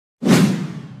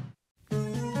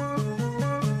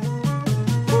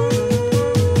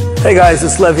Hey guys,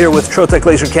 it's Lev here with Trotec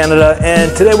Laser Canada,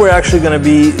 and today we're actually going to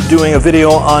be doing a video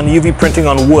on UV printing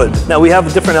on wood. Now we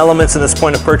have different elements in this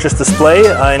point of purchase display,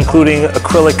 including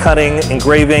acrylic cutting,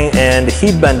 engraving, and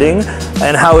heat bending,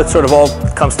 and how it sort of all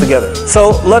comes together.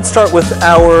 So let's start with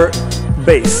our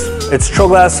base. It's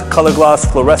TroGlass Colour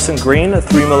Gloss Fluorescent Green,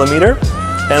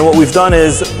 3mm, and what we've done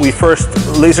is we first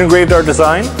laser engraved our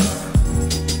design.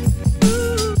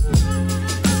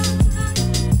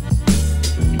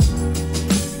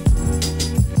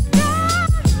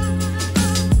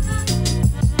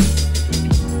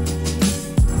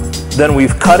 Then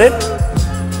we've cut it.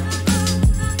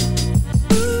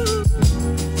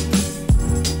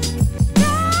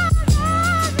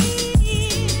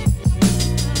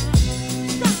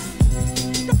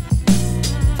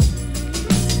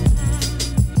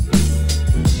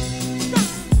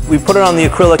 We put it on the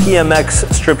acrylic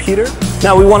EMX strip heater.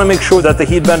 Now we want to make sure that the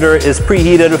heat bender is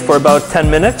preheated for about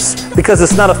 10 minutes. Because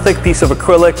it's not a thick piece of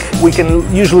acrylic, we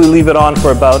can usually leave it on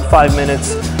for about 5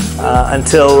 minutes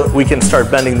until we can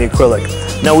start bending the acrylic.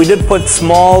 Now we did put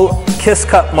small kiss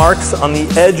cut marks on the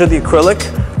edge of the acrylic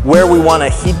where we want to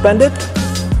heat bend it.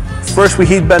 First we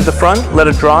heat bend the front, let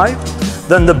it dry,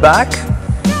 then the back,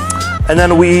 and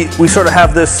then we sort of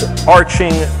have this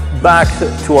arching back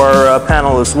to our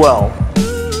panel as well.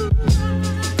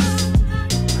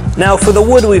 Now for the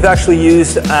wood, we've actually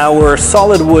used our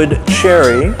solid wood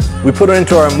cherry. We put it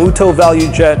into our Mutoh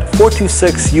ValueJet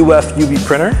 426 UF UV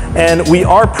printer, and we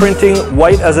are printing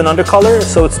white as an undercolor,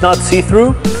 so it's not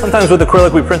see-through. Sometimes with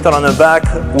acrylic we print it on the back.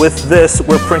 With this,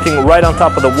 we're printing right on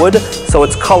top of the wood, so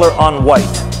it's color on white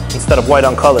instead of white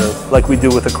on color like we do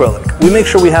with acrylic. We make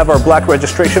sure we have our black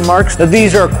registration marks. Now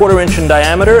these are a 1/4 inch in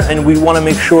diameter, and we want to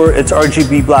make sure it's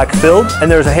RGB black filled, and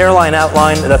there's a hairline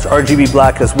outline that's RGB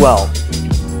black as well.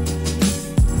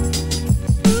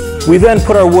 We then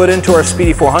put our wood into our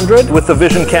Speedy 400 with the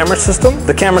Vision camera system.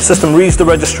 The camera system reads the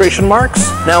registration marks.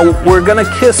 Now we're going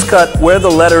to kiss cut where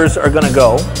the letters are going to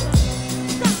go.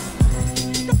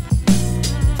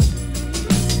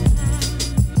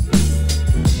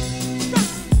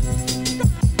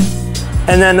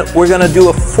 And then we're going to do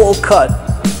a full cut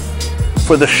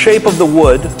for the shape of the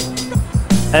wood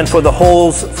and for the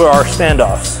holes for our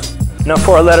standoffs. Now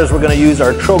for our letters, we're going to use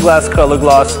our TroGlass Colour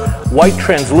Gloss White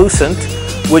Translucent,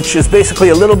 which is basically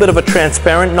a little bit of a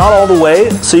transparent, not all the way,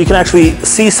 so you can actually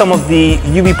see some of the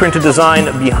UV printed design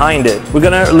behind it. We're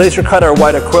going to laser cut our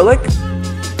white acrylic.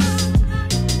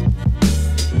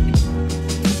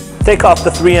 Take off the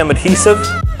 3M adhesive.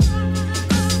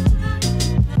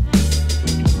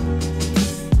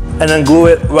 And then glue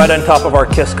it right on top of our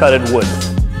kiss cutted wood.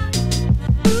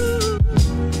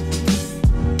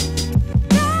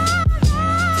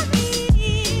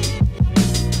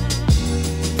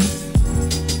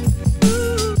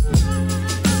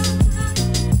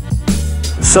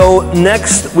 So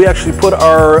next, we actually put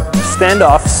our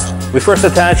standoffs. We first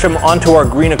attach them onto our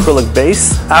green acrylic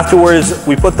base. Afterwards,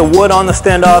 we put the wood on the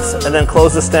standoffs and then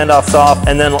close the standoffs off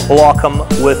and then lock them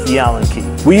with the Allen key.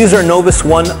 We use our Novus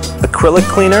 1 acrylic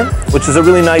cleaner, which is a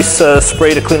really nice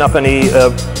spray to clean up any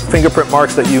fingerprint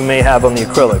marks that you may have on the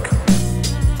acrylic.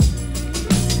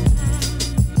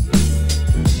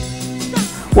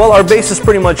 Well, our base is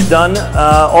pretty much done.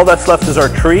 All that's left is our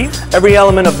tree. Every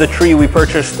element of the tree we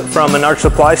purchased from an art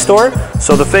supply store.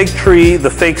 So the fake tree, the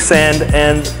fake sand,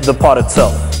 and the pot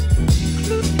itself.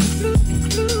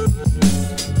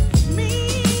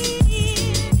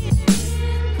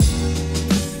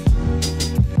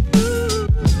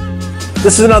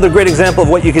 This is another great example of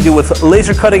what you can do with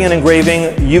laser cutting and engraving,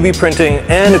 UV printing,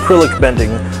 and acrylic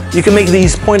bending. You can make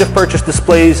these point of purchase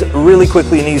displays really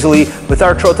quickly and easily with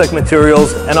our Trotec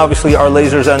materials and obviously our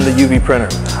lasers and the UV printer.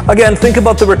 Again, think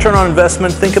about the return on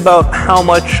investment. Think about how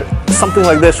much something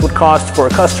like this would cost for a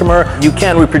customer. You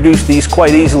can reproduce these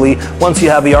quite easily once you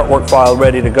have the artwork file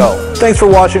ready to go. Thanks for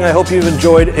watching. I hope you've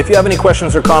enjoyed. If you have any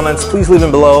questions or comments, please leave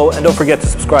them below, and don't forget to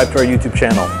subscribe to our YouTube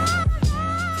channel.